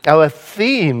Our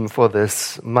theme for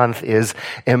this month is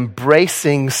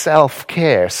embracing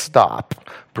self-care. Stop,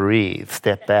 breathe,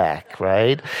 step back,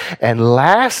 right? And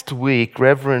last week,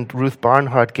 Reverend Ruth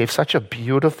Barnhart gave such a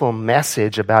beautiful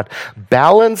message about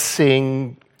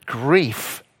balancing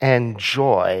grief and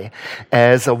joy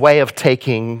as a way of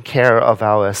taking care of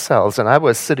ourselves. And I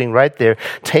was sitting right there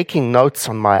taking notes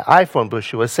on my iPhone, but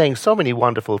she was saying so many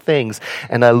wonderful things.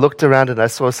 And I looked around and I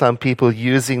saw some people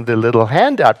using the little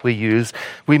handout we use.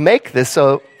 We make this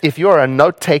so if you're a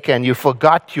note taker and you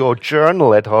forgot your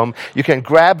journal at home, you can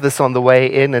grab this on the way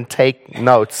in and take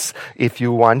notes if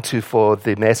you want to for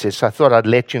the message. So I thought I'd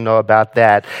let you know about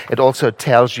that. It also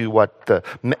tells you what the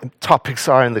topics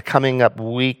are in the coming up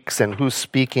weeks and who's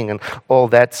speaking and all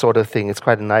that sort of thing. It's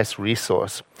quite a nice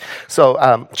resource.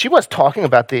 So she was talking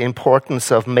about the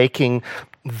importance of making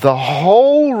the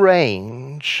whole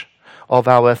range of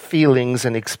our feelings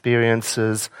and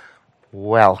experiences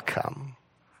welcome.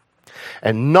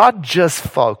 And not just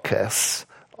focus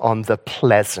on the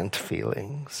pleasant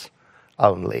feelings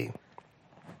only.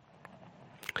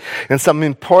 And some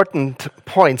important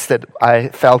points that I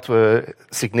felt were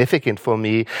significant for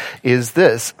me is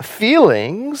this.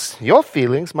 Feelings, your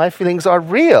feelings, my feelings are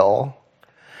real,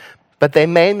 but they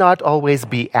may not always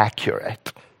be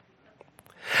accurate.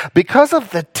 Because of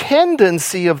the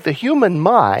tendency of the human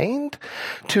mind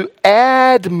to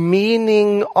add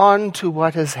meaning onto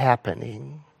what is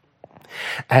happening.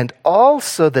 And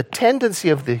also the tendency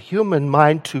of the human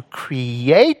mind to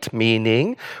create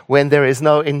meaning when there is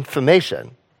no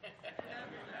information.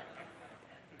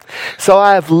 So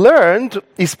I've learned,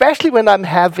 especially when I'm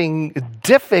having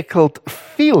difficult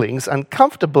feelings,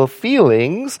 uncomfortable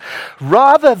feelings,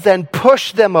 rather than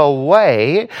push them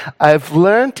away, I've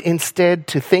learned instead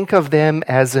to think of them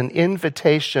as an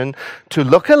invitation to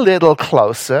look a little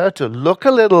closer, to look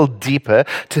a little deeper,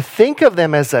 to think of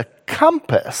them as a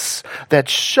compass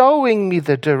that's showing me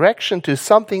the direction to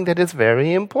something that is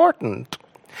very important.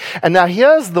 And now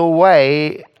here's the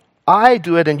way I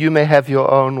do it, and you may have your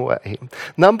own way.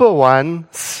 Number one,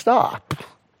 stop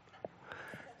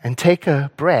and take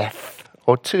a breath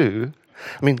or two.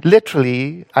 I mean,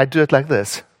 literally, I do it like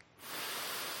this.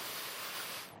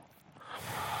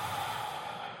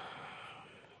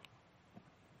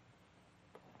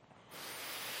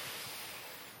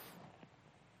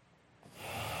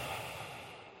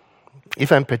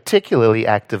 If I'm particularly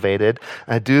activated,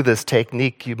 I do this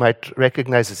technique. You might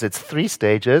recognize this. It's 3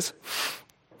 stages.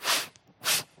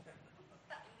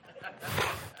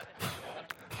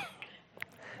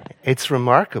 It's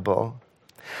remarkable.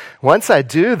 Once I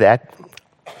do that,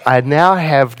 I now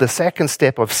have the second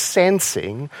step of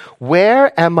sensing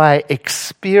where am I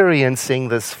experiencing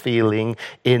this feeling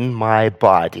in my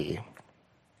body.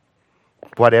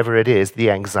 Whatever it is, the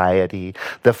anxiety,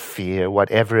 the fear,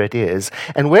 whatever it is.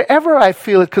 And wherever I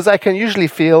feel it, because I can usually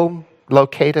feel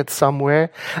located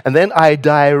somewhere, and then I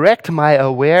direct my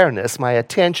awareness, my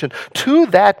attention to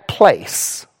that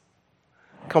place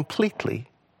completely,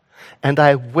 and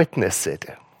I witness it.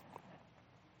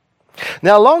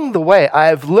 Now, along the way,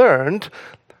 I've learned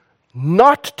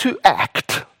not to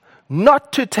act,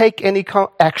 not to take any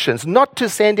actions, not to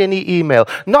send any email,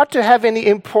 not to have any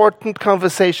important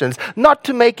conversations, not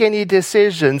to make any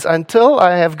decisions until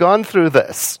I have gone through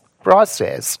this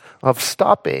process of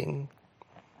stopping,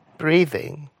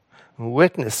 breathing,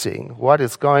 witnessing what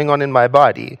is going on in my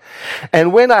body.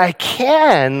 And when I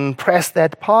can press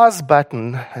that pause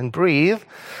button and breathe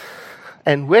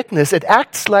and witness, it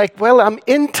acts like, well, I'm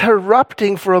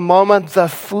interrupting for a moment the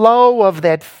flow of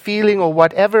that feeling or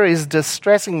whatever is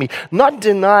distressing me. Not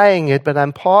denying it, but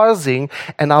I'm pausing,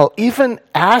 and I'll even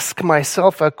ask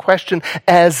myself a question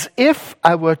as if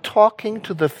I were talking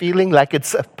to the feeling like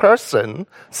it's a person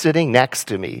sitting next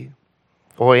to me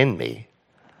or in me.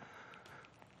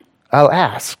 I'll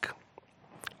ask,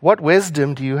 what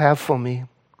wisdom do you have for me?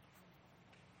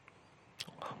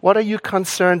 What are you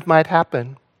concerned might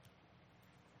happen?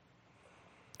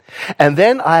 And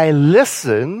then I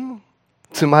listen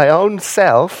to my own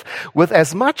self with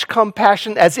as much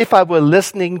compassion as if I were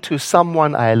listening to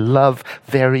someone I love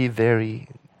very, very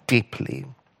deeply.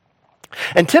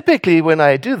 And typically when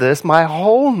I do this, my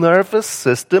whole nervous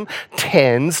system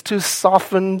tends to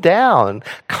soften down,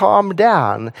 calm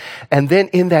down. And then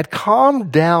in that calm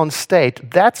down state,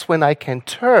 that's when I can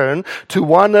turn to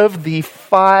one of the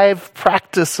 5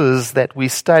 practices that we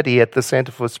study at the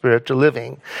Center for Spiritual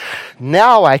Living.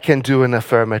 Now I can do an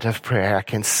affirmative prayer. I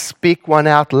can speak one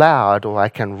out loud, or I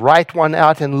can write one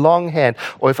out in longhand.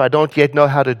 Or if I don't yet know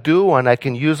how to do one, I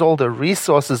can use all the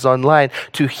resources online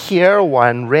to hear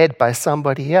one read by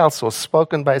somebody else or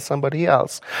spoken by somebody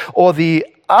else. Or the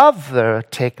other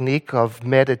technique of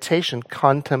meditation,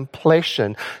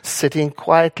 contemplation, sitting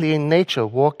quietly in nature,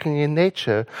 walking in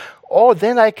nature. Or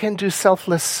then I can do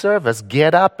selfless service,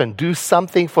 get up and do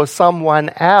something for someone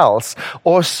else.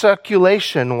 Or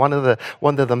circulation. One of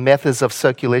the methods of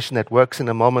circulation that works in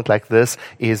a moment like this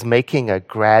is making a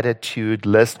gratitude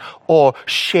list or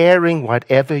sharing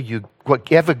whatever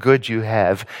good you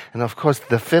have. And of course,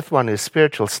 the fifth one is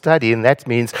spiritual study, and that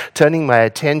means turning my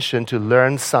attention to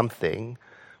learn something,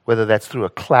 whether that's through a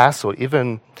class or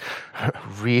even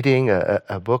reading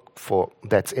a book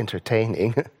that's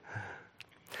entertaining.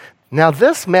 Now,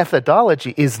 this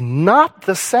methodology is not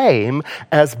the same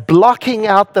as blocking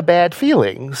out the bad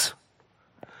feelings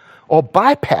or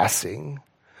bypassing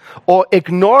or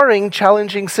ignoring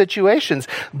challenging situations,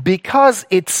 because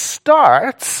it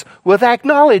starts with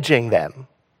acknowledging them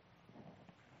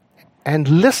and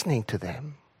listening to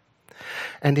them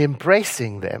and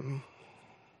embracing them.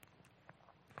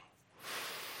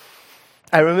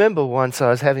 I remember once I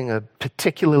was having a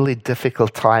particularly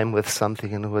difficult time with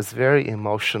something, and it was very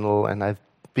emotional, and I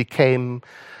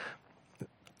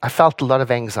felt a lot of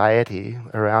anxiety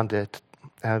around it,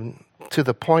 to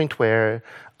the point where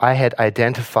I had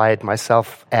identified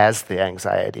myself as the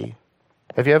anxiety.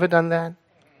 Have you ever done that?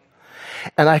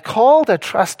 And I called a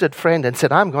trusted friend and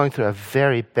said, I'm going through a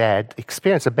very bad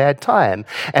experience, a bad time.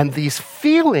 And these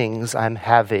feelings I'm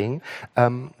having,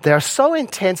 they're so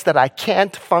intense that I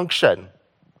can't function.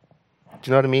 Do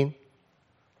you know what I mean?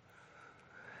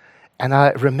 And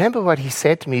I remember what he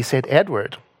said to me. He said,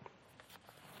 Edward,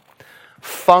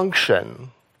 function.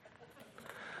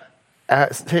 I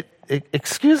said,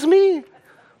 excuse me?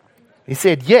 He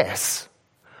said, yes,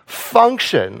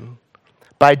 function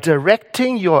by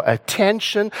directing your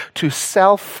attention to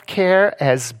self-care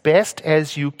as best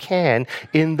as you can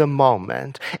in the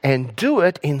moment, and do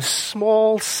it in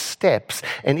small steps.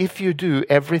 And if you do,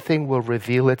 everything will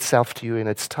reveal itself to you in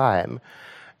its time.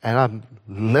 And I'm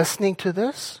listening to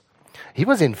this. He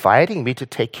was inviting me to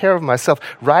take care of myself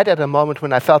right at a moment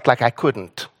when I felt like I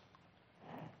couldn't.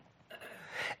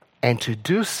 And to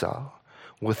do so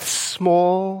with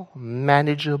small,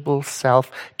 manageable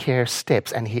self-care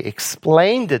steps. And he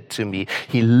explained it to me.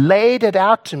 He laid it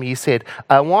out to me. He said,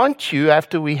 I want you,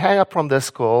 after we hang up from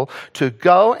this call, to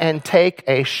go and take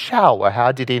a shower.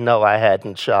 How did he know I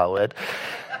hadn't showered?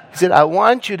 He said, I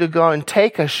want you to go and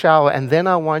take a shower, and then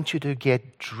I want you to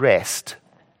get dressed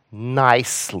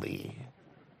nicely.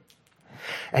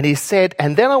 And he said,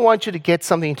 and then I want you to get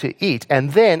something to eat.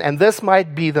 And then, and this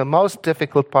might be the most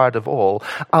difficult part of all,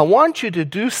 I want you to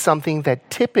do something that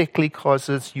typically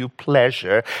causes you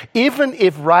pleasure, even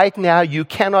if right now you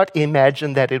cannot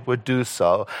imagine that it would do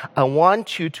so. I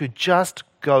want you to just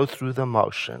go through the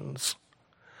motions.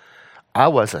 I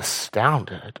was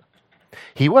astounded.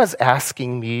 He was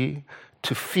asking me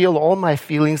to feel all my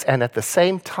feelings and at the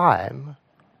same time,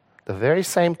 the very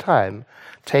same time,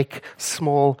 take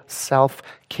small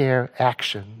self-care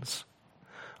actions.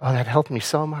 Oh, that helped me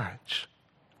so much.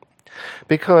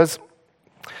 Because,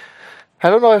 I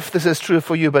don't know if this is true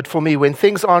for you, but for me, when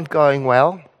things aren't going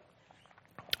well,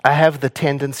 I have the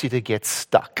tendency to get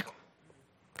stuck.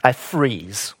 I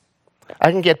freeze.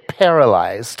 I can get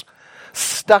paralyzed,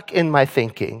 stuck in my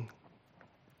thinking.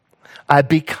 I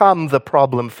become the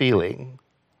problem feeling.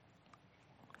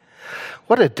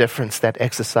 What a difference that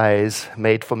exercise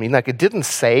made for me. Like, it didn't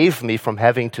save me from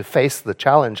having to face the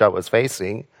challenge I was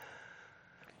facing,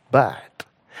 but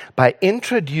by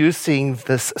introducing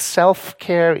this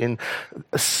self-care in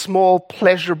small,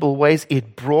 pleasurable ways,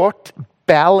 it brought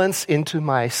balance into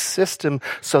my system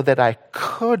so that I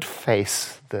could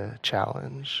face the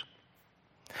challenge.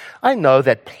 I know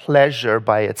that pleasure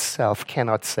by itself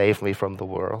cannot save me from the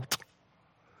world.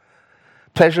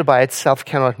 Pleasure by itself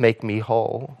cannot make me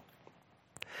whole.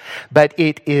 But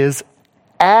it is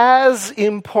as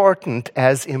important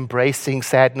as embracing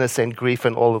sadness and grief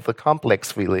and all of the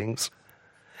complex feelings,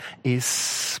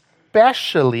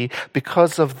 especially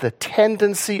because of the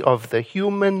tendency of the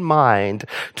human mind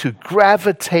to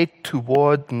gravitate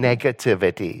toward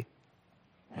negativity.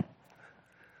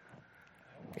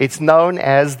 It's known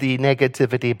as the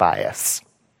negativity bias,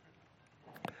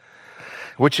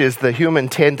 which is the human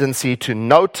tendency to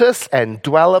notice and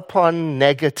dwell upon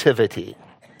negativity.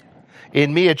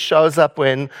 In me, it shows up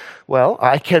when,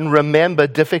 I can remember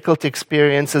difficult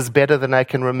experiences better than I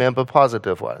can remember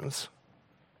positive ones.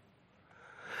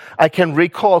 I can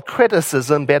recall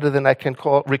criticism better than I can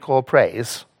recall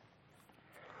praise.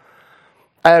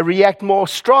 I react more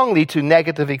strongly to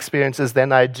negative experiences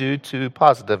than I do to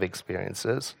positive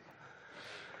experiences.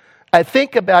 I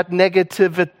think about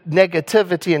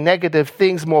negativity and negative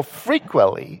things more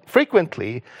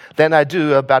frequently than I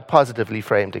do about positively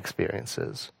framed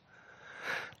experiences.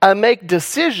 I make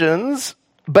decisions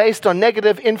based on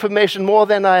negative information more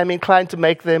than I am inclined to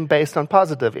make them based on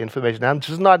positive information. Now, this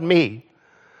is not me.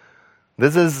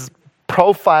 This is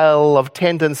profile of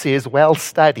tendencies well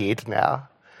studied now.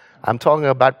 I'm talking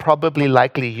about probably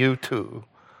likely you too.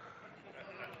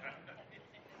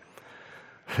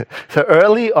 So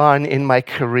early on in my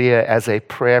career as a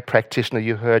prayer practitioner,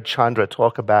 you heard Chandra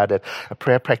talk about it. A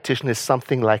prayer practitioner is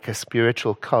something like a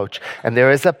spiritual coach. And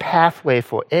there is a pathway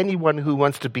for anyone who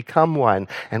wants to become one.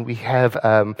 And we have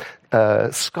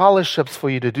scholarships for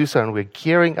you to do so. And we're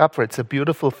gearing up for it. It's a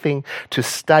beautiful thing to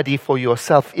study for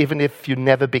yourself, even if you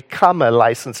never become a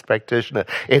licensed practitioner.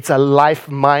 It's a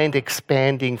life-mind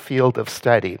expanding field of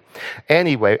study.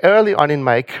 Anyway, early on in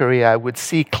my career, I would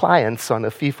see clients on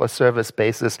a fee-for-service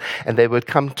basis, and they would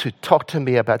come to talk to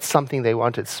me about something they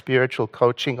wanted spiritual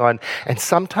coaching on. And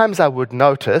sometimes I would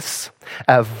notice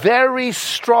a very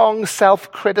strong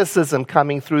self-criticism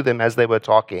coming through them as they were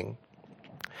talking.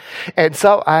 And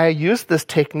so I used this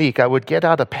technique. I would get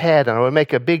out a pad and I would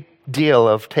make a big deal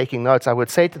of taking notes. I would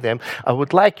say to them, I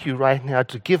would like you right now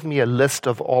to give me a list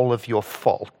of all of your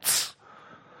faults.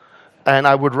 And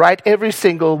I would write every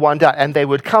single one down, and they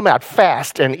would come out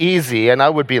fast and easy, and I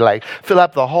would be like, fill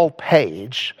up the whole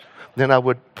page. Then I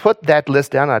would put that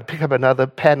list down, I'd pick up another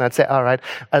pen, and I'd say, all right,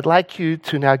 I'd like you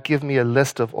to now give me a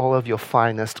list of all of your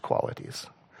finest qualities.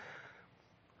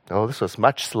 Oh, this was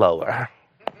much slower.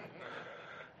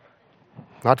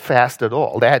 Not fast at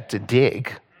all. They had to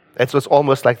dig. It was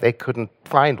almost like they couldn't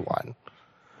find one.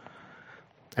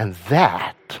 And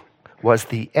that was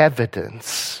the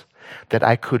evidence that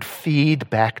I could feed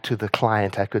back to the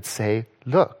client. I could say,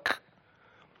 look,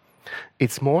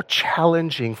 it's more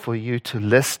challenging for you to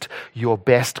list your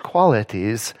best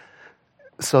qualities,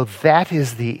 so that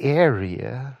is the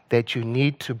area that you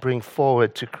need to bring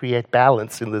forward to create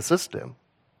balance in the system.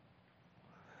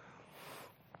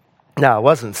 Now, I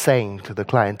wasn't saying to the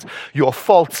client, your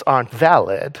faults aren't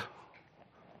valid.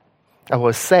 I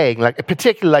was saying,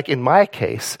 particularly like in my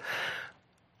case,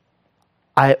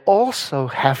 I also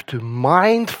have to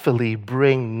mindfully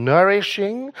bring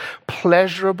nourishing,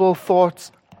 pleasurable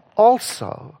thoughts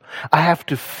also. I have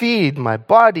to feed my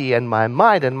body and my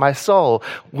mind and my soul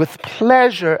with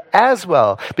pleasure as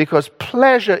well, because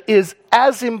pleasure is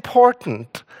as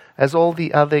important as all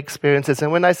the other experiences.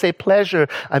 And when I say pleasure,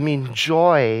 I mean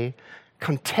joy,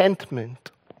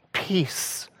 contentment,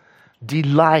 peace,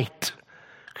 delight,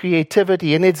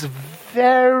 creativity. And it's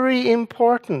very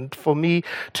important for me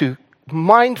to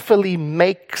mindfully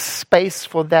make space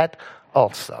for that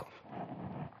also.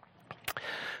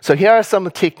 So here are some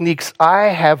techniques I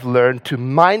have learned to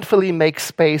mindfully make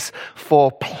space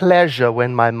for pleasure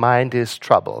when my mind is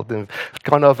troubled. I've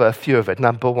gone over a few of it.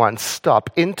 Number one,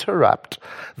 interrupt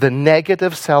the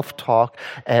negative self-talk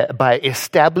by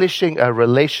establishing a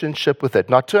relationship with it.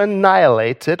 Not to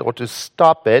annihilate it or to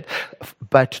stop it,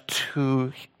 but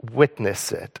to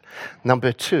witness it.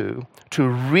 Number two, to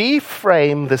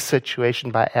reframe the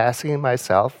situation by asking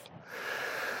myself,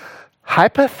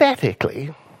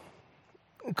 hypothetically,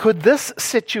 could this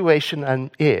situation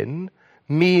I'm in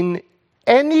mean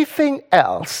anything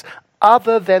else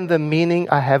other than the meaning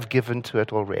I have given to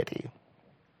it already?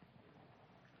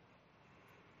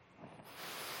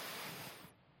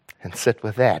 And sit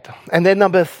with that. And then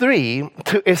number three,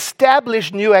 to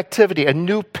establish new activity, a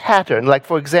new pattern. Like,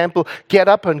 for example, get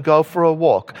up and go for a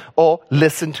walk or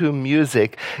listen to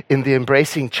music. In the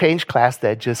Embracing Change class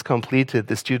that just completed,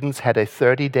 the students had a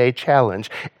 30-day challenge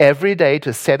every day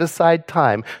to set aside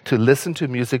time to listen to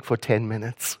music for 10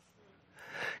 minutes.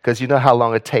 Because you know how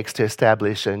long it takes to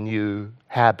establish a new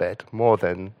habit, more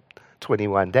than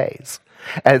 21 days.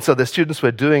 And so the students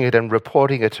were doing it and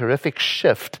reporting a terrific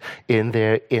shift in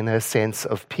their inner sense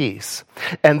of peace.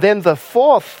 And then the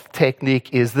fourth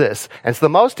technique is this, and it's the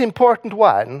most important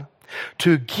one,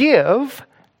 to give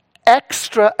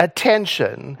extra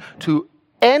attention to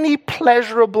any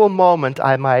pleasurable moment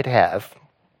I might have.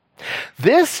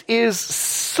 This is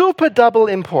super double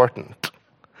important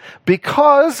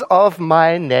because of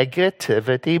my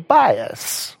negativity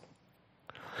bias.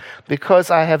 Because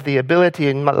I have the ability,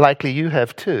 and likely you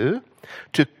have too,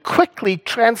 to quickly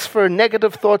transfer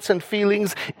negative thoughts and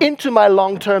feelings into my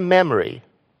long-term memory.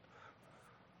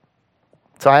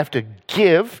 So I have to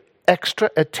give extra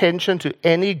attention to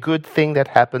any good thing that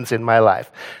happens in my life.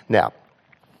 Now,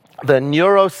 the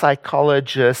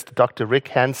neuropsychologist, Dr. Rick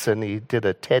Hansen, he did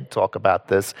a TED talk about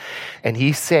this, and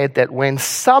he said that when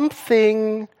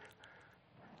something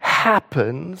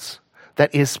happens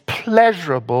that is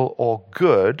pleasurable or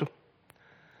good,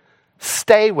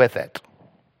 stay with it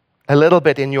a little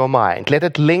bit in your mind. Let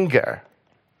it linger.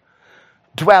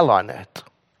 Dwell on it.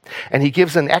 And he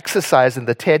gives an exercise in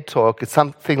the TED Talk. It's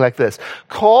something like this.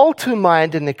 Call to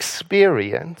mind an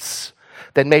experience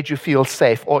that made you feel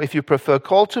safe. Or if you prefer,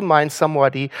 call to mind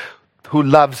somebody who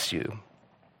loves you.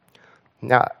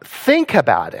 Now, think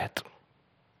about it.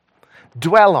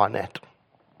 Dwell on it.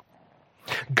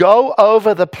 Go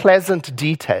over the pleasant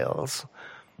details.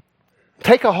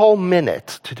 Take a whole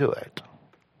minute to do it.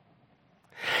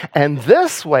 And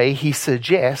this way, he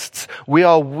suggests, we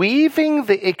are weaving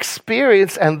the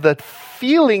experience and the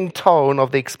feeling tone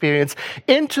of the experience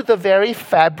into the very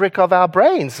fabric of our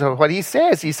brains. So what he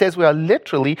says we are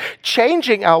literally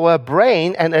changing our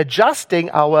brain and adjusting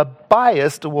our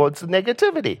bias towards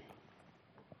negativity.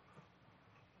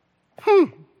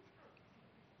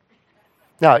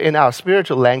 Now, in our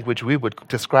spiritual language, we would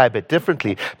describe it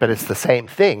differently, but it's the same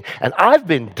thing. And I've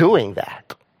been doing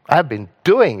that. I've been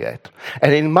doing it.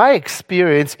 And in my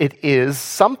experience, it is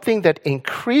something that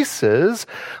increases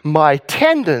my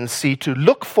tendency to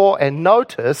look for and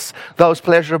notice those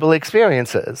pleasurable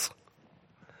experiences.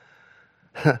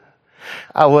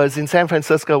 I was in San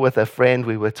Francisco with a friend.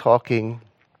 We were talking,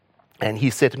 and he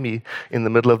said to me in the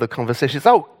middle of the conversation,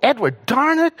 "Oh, Edward,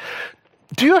 darn it,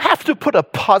 do you have to put a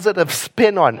positive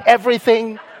spin on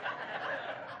everything?"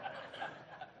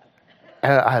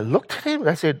 And I looked at him and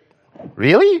I said,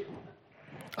 "Really?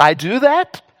 I do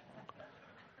that?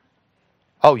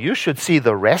 Oh, you should see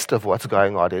the rest of what's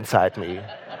going on inside me.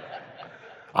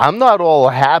 I'm not all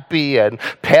happy and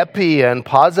peppy and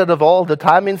positive all the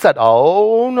time inside.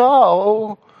 Oh,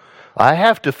 no. I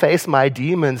have to face my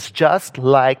demons just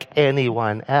like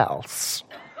anyone else.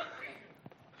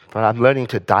 But I'm learning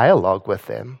to dialogue with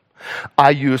them. I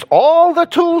use all the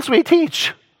tools we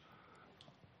teach.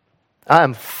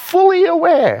 I'm fully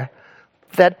aware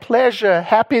that pleasure,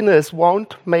 happiness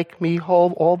won't make me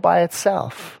whole all by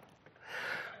itself.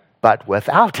 But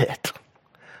without it,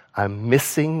 I'm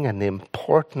missing an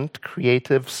important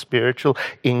creative spiritual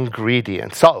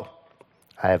ingredient. So,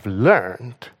 I've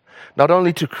learned not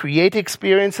only to create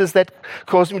experiences that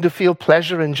cause me to feel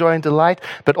pleasure and joy and delight,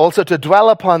 but also to dwell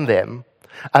upon them.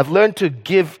 I've learned to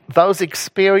give those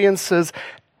experiences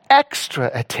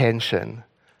extra attention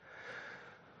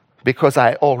because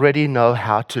I already know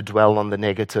how to dwell on the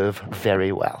negative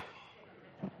very well.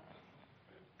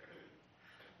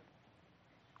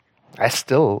 I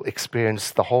still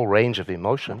experience the whole range of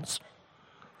emotions: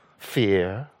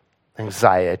 fear,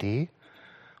 anxiety,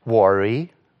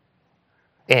 worry,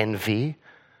 envy,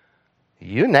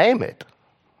 you name it.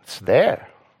 It's there.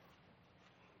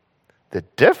 The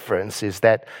difference is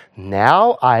that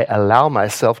now I allow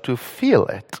myself to feel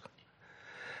it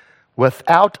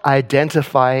without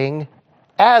identifying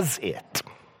as it.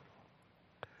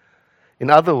 In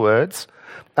other words,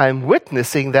 I'm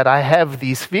witnessing that I have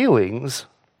these feelings,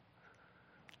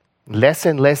 less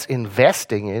and less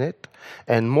investing in it,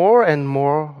 and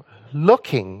more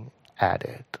looking at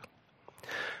it.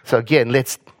 So again,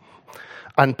 let's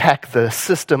unpack the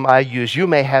system I use. You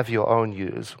may have your own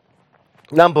use.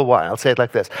 Number one, I'll say it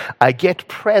like this. I get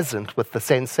present with the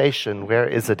sensation. Where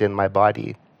is it in my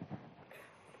body?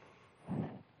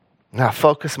 Now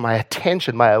focus my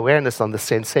attention, my awareness on the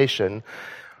sensation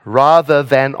rather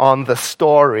than on the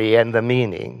story and the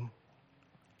meaning.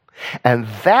 And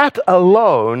that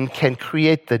alone can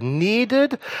create the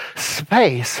needed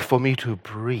space for me to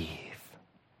breathe.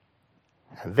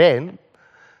 And then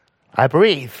I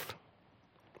breathe.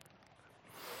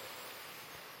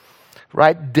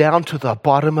 Right down to the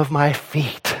bottom of my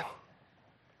feet.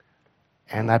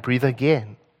 And I breathe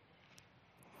again.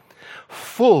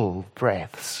 Full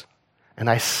breaths. And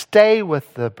I stay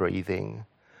with the breathing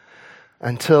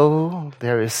until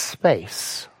there is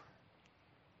space.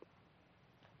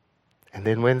 And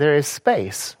then when there is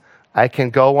space, I can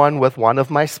go on with one of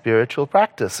my spiritual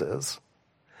practices.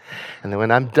 And then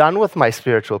when I'm done with my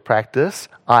spiritual practice,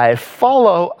 I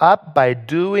follow up by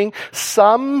doing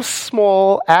some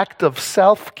small act of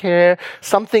self-care,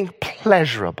 something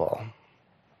pleasurable.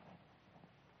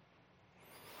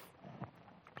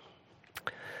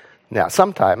 Now,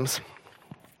 sometimes,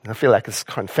 I feel like it's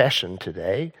confession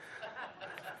today,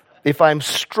 if I'm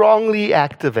strongly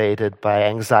activated by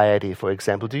anxiety, for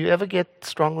example, do you ever get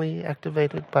strongly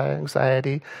activated by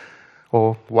anxiety?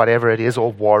 Or whatever it is,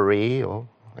 or worry, or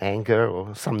anger,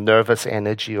 or some nervous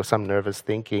energy, or some nervous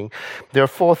thinking. There are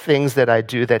 4 things that I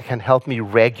do that can help me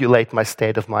regulate my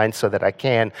state of mind so that I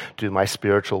can do my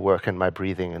spiritual work and my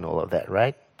breathing and all of that,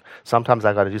 right? Sometimes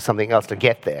I got to do something else to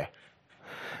get there.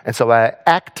 And so I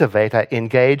activate, I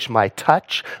engage my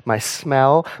touch, my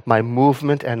smell, my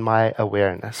movement, and my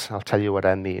awareness. I'll tell you what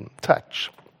I mean.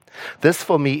 Touch. This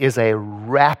for me is a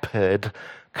rapid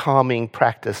calming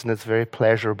practice, and it's very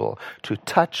pleasurable to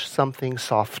touch something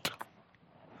soft,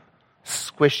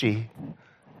 squishy,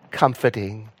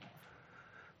 comforting.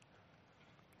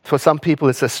 For some people,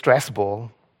 it's a stress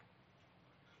ball.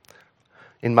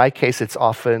 In my case, it's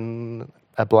often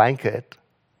a blanket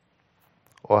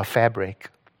or a fabric.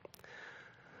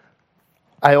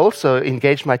 I also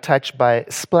engage my touch by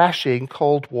splashing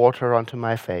cold water onto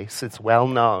my face. It's well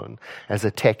known as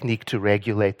a technique to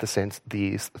regulate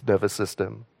the nervous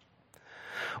system.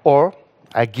 Or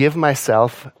I give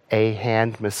myself a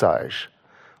hand massage,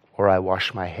 or I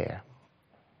wash my hair.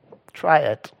 Try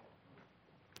it.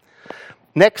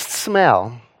 Next,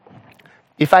 smell.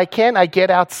 If I can, I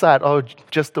get outside. Oh,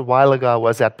 just a while ago I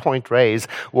was at Point Reyes,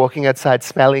 walking outside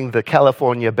smelling the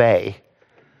California Bay.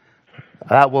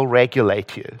 That will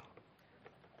regulate you.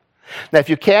 Now, if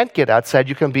you can't get outside,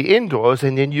 you can be indoors,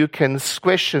 and then you can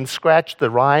squish and scratch the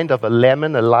rind of a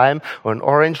lemon, a lime, or an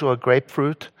orange, or a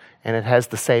grapefruit, and it has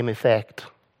the same effect.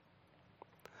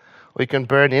 Or you can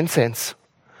burn incense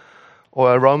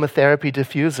or aromatherapy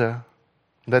diffuser.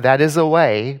 Now, that is a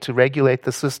way to regulate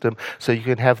the system so you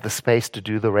can have the space to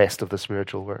do the rest of the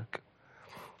spiritual work.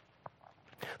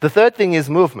 The third thing is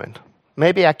movement.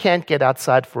 Maybe I can't get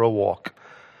outside for a walk,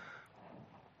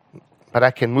 but I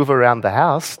can move around the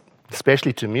house,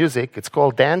 especially to music. It's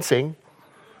called dancing.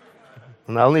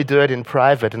 And I only do it in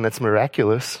private, and it's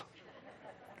miraculous.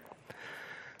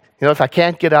 You know, if I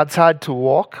can't get outside to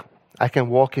walk, I can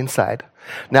walk inside.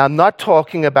 Now, I'm not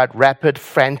talking about rapid,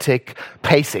 frantic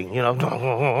pacing, I'm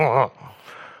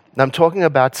talking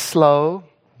about slow,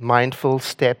 mindful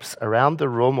steps around the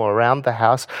room or around the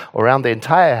house or around the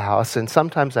entire house. And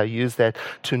sometimes I use that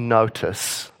to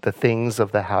notice the things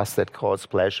of the house that cause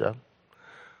pleasure.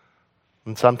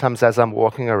 And sometimes as I'm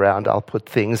walking around, I'll put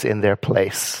things in their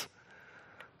place.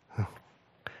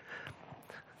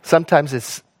 Sometimes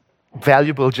it's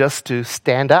valuable just to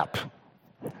stand up,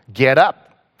 get up,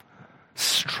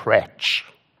 stretch.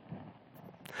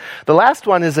 The last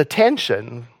one is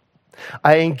attention.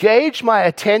 I engage my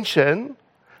attention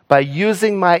by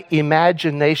using my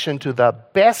imagination to the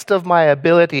best of my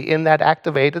ability in that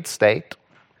activated state,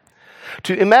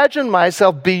 to imagine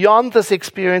myself beyond this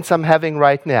experience I'm having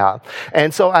right now.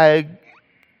 And so I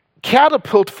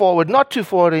catapult forward, not too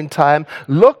forward in time,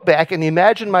 look back and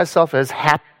imagine myself as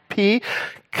happy,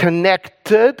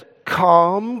 connected,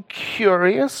 calm,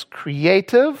 curious,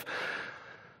 creative.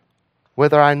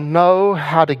 Whether I know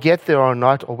how to get there or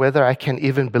not, or whether I can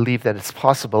even believe that it's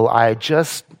possible, I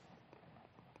just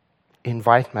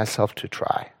invite myself to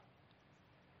try.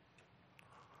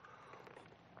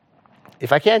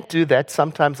 If I can't do that,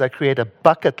 sometimes I create a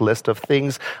bucket list of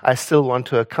things I still want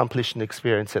to accomplish and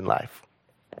experience in life.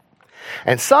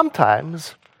 And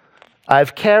sometimes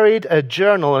I've carried a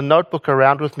journal, a notebook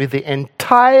around with me the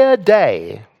entire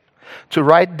day to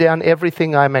write down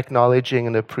everything I'm acknowledging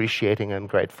and appreciating and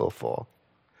grateful for.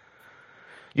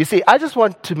 You see, I just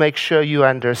want to make sure you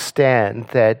understand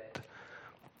that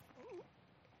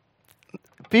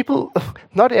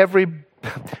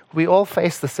we all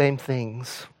face the same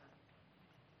things.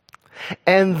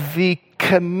 And the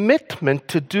commitment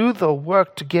to do the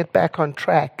work to get back on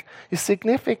track is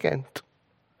significant.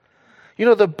 You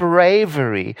know, the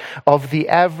bravery of the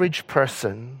average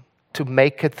person to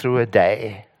make it through a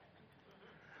day.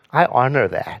 I honor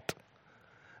that.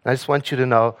 I just want you to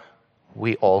know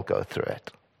we all go through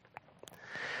it.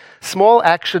 Small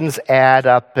actions add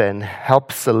up and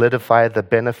help solidify the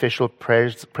beneficial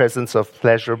presence of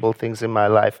pleasurable things in my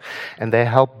life, and they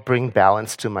help bring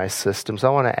balance to my systems. I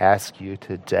want to ask you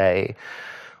today,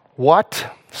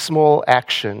 what small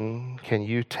action can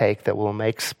you take that will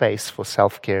make space for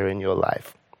self-care in your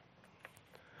life?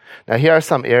 Now, here are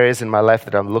some areas in my life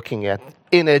that I'm looking at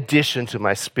in addition to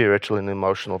my spiritual and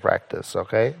emotional practice,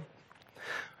 okay?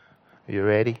 You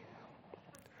ready?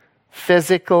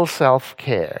 Physical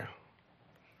self-care.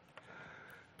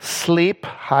 Sleep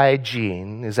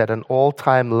hygiene is at an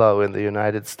all-time low in the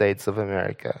United States of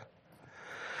America.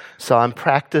 So I'm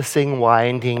practicing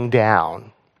winding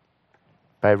down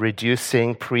by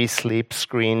reducing pre-sleep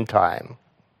screen time.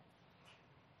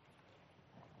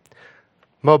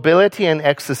 Mobility and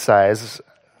exercise,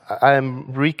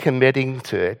 I'm recommitting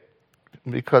to it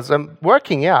because I'm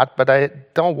working out, but I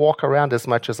don't walk around as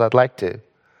much as I'd like to.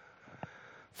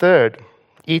 Third,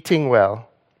 eating well.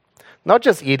 Not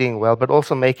just eating well, but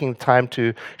also making time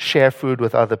to share food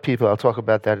with other people. I'll talk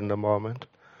about that in a moment.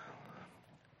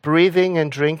 Breathing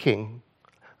and drinking.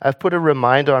 I've put a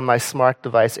reminder on my smart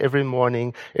device every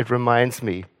morning. It reminds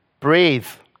me, breathe,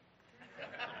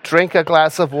 drink a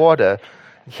glass of water.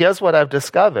 Here's what I've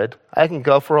discovered. I can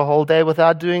go for a whole day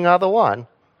without doing either one.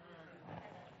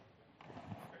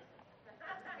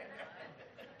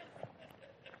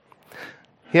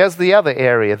 Here's the other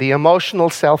area, the emotional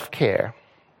self-care.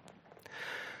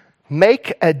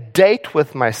 Make a date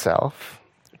with myself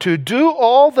to do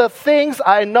all the things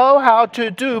I know how to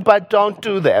do, but don't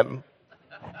do them.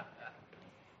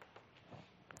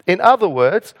 In other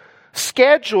words,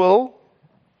 schedule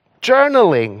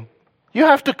journaling. You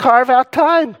have to carve out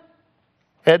time,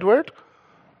 Edward.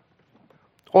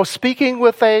 Or speaking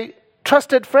with a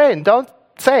trusted friend. Don't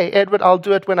say, Edward, I'll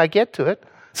do it when I get to it.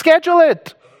 Schedule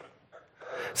it.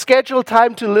 Schedule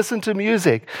time to listen to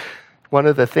music. One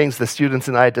of the things the students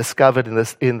and I discovered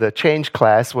in the change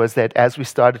class was that as we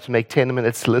started to make 10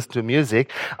 minutes to listen to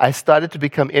music, I started to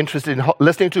become interested in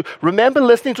listening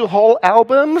to whole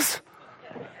albums?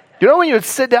 You know when you'd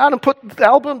sit down and put the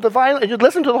vinyl, and you'd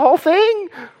listen to the whole thing?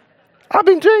 I've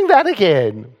been doing that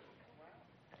again.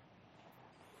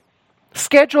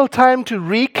 Schedule time to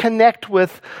reconnect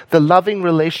with the loving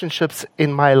relationships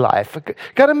in my life.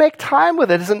 Got to make time with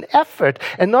it. It's an effort.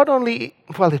 And not only,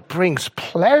 it brings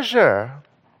pleasure.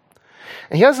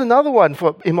 And here's another one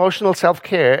for emotional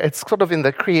self-care. It's sort of in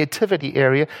the creativity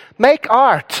area. Make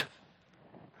art.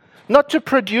 Not to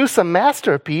produce a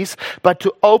masterpiece, but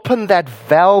to open that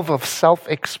valve of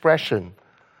self-expression.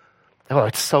 Oh,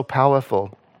 it's so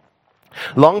powerful.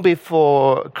 Long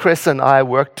before Chris and I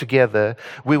worked together,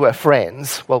 we were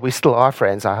friends. Well, we still are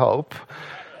friends, I hope.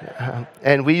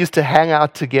 And we used to hang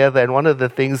out together, and one of the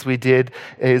things we did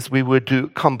is we would do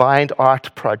combined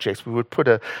art projects. We would put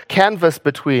a canvas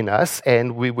between us,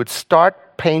 and we would start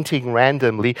painting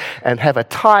randomly and have a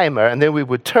timer, and then we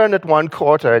would turn it one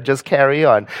quarter and just carry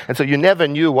on. And so you never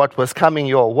knew what was coming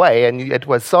your way, and it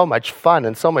was so much fun,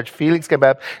 and so much feelings came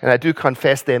up. And I do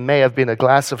confess there may have been a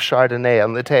glass of Chardonnay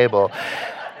on the table.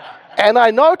 And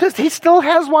I noticed he still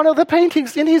has one of the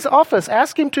paintings in his office.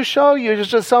 Ask him to show you. It's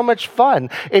just so much fun.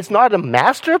 It's not a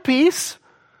masterpiece,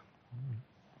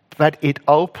 but it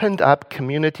opened up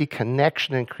community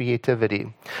connection and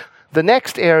creativity. The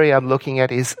next area I'm looking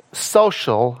at is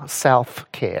social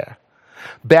self-care.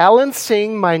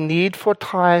 Balancing my need for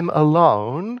time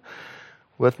alone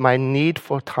with my need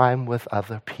for time with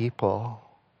other people.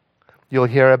 You'll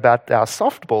hear about our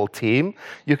softball team.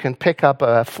 You can pick up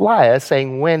a flyer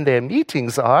saying when their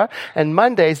meetings are, and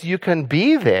Mondays you can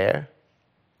be there.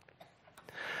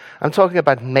 I'm talking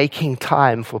about making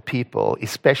time for people,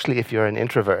 especially if you're an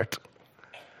introvert.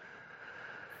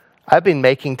 I've been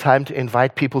making time to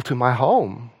invite people to my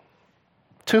home,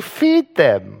 to feed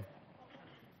them.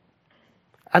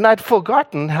 And I'd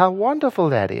forgotten how wonderful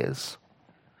that is.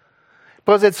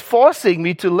 Because it's forcing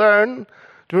me to learn.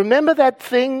 Do you remember that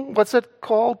thing? What's it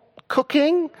called?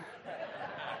 Cooking?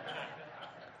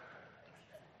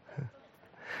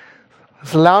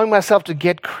 It's allowing myself to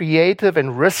get creative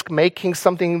and risk making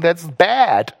something that's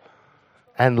bad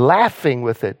and laughing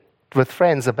with it, with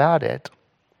friends about it.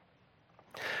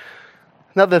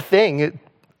 Another thing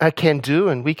I can do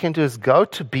and we can do is go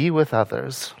to be with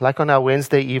others. Like on our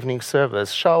Wednesday evening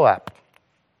service, show up.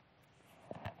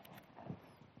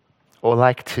 Or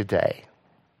like today.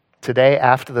 Today,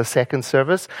 after the second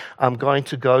service, I'm going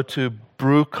to go to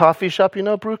Brew Coffee Shop. You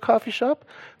know Brew Coffee Shop?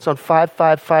 It's on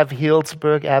 555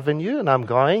 Healdsburg Avenue, and I'm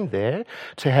going there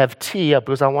to have tea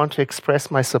because I want to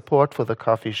express my support for the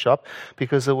coffee shop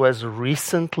because it was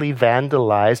recently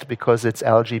vandalized because it's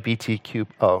LGBTQ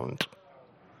owned.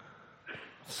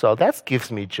 So that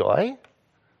gives me joy.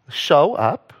 Show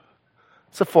up.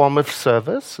 It's a form of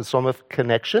service, a form of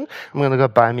connection. I'm going to go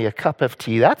buy me a cup of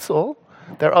tea, that's all.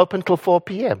 They're open till 4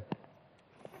 p.m.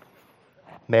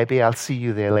 Maybe I'll see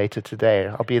you there later today.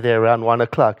 I'll be there around 1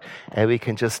 o'clock, and we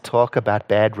can just talk about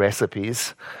bad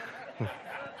recipes.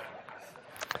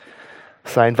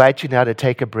 So I invite you now to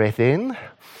take a breath in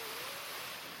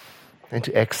and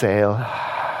to exhale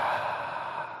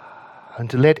and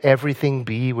to let everything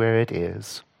be where it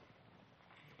is.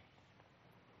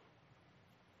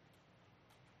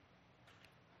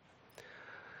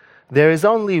 There is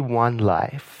only one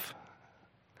life.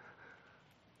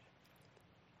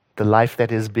 The life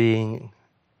that is being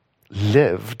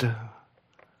lived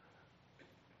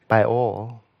by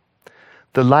all.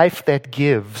 The life that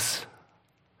gives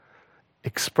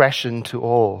expression to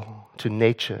all, to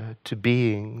nature, to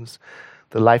beings.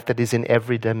 The life that is in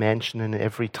every dimension and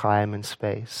every time and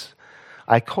space.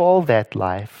 I call that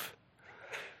life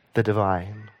the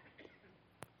divine.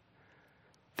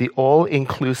 the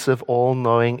all-inclusive,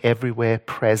 all-knowing, everywhere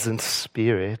present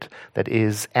Spirit that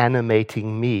is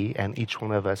animating me and each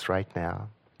one of us right now.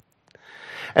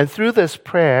 And through this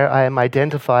prayer, I am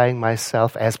identifying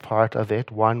myself as part of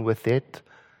it, one with it,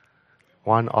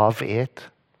 one of it.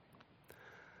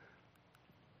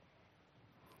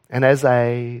 And as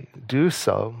I do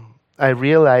so, I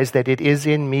realize that it is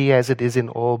in me as it is in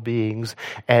all beings,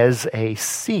 as a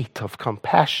seat of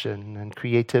compassion and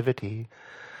creativity,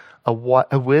 a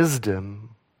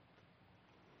wisdom.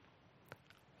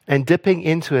 And dipping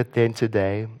into it then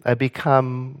today, I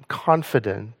become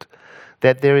confident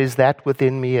that there is that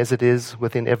within me as it is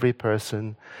within every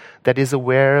person that is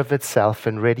aware of itself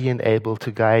and ready and able to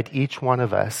guide each one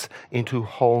of us into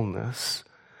wholeness,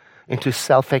 into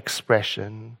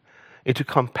self-expression, into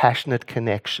compassionate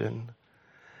connection.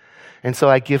 And so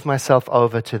I give myself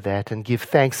over to that and give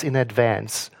thanks in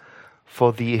advance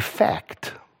for the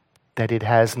effect that it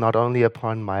has not only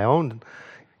upon my own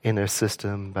inner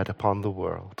system, but upon the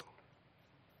world.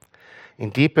 In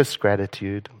deepest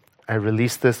gratitude, I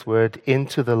release this word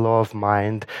into the law of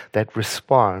mind that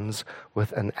responds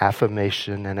with an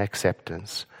affirmation and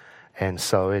acceptance. And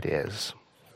so it is.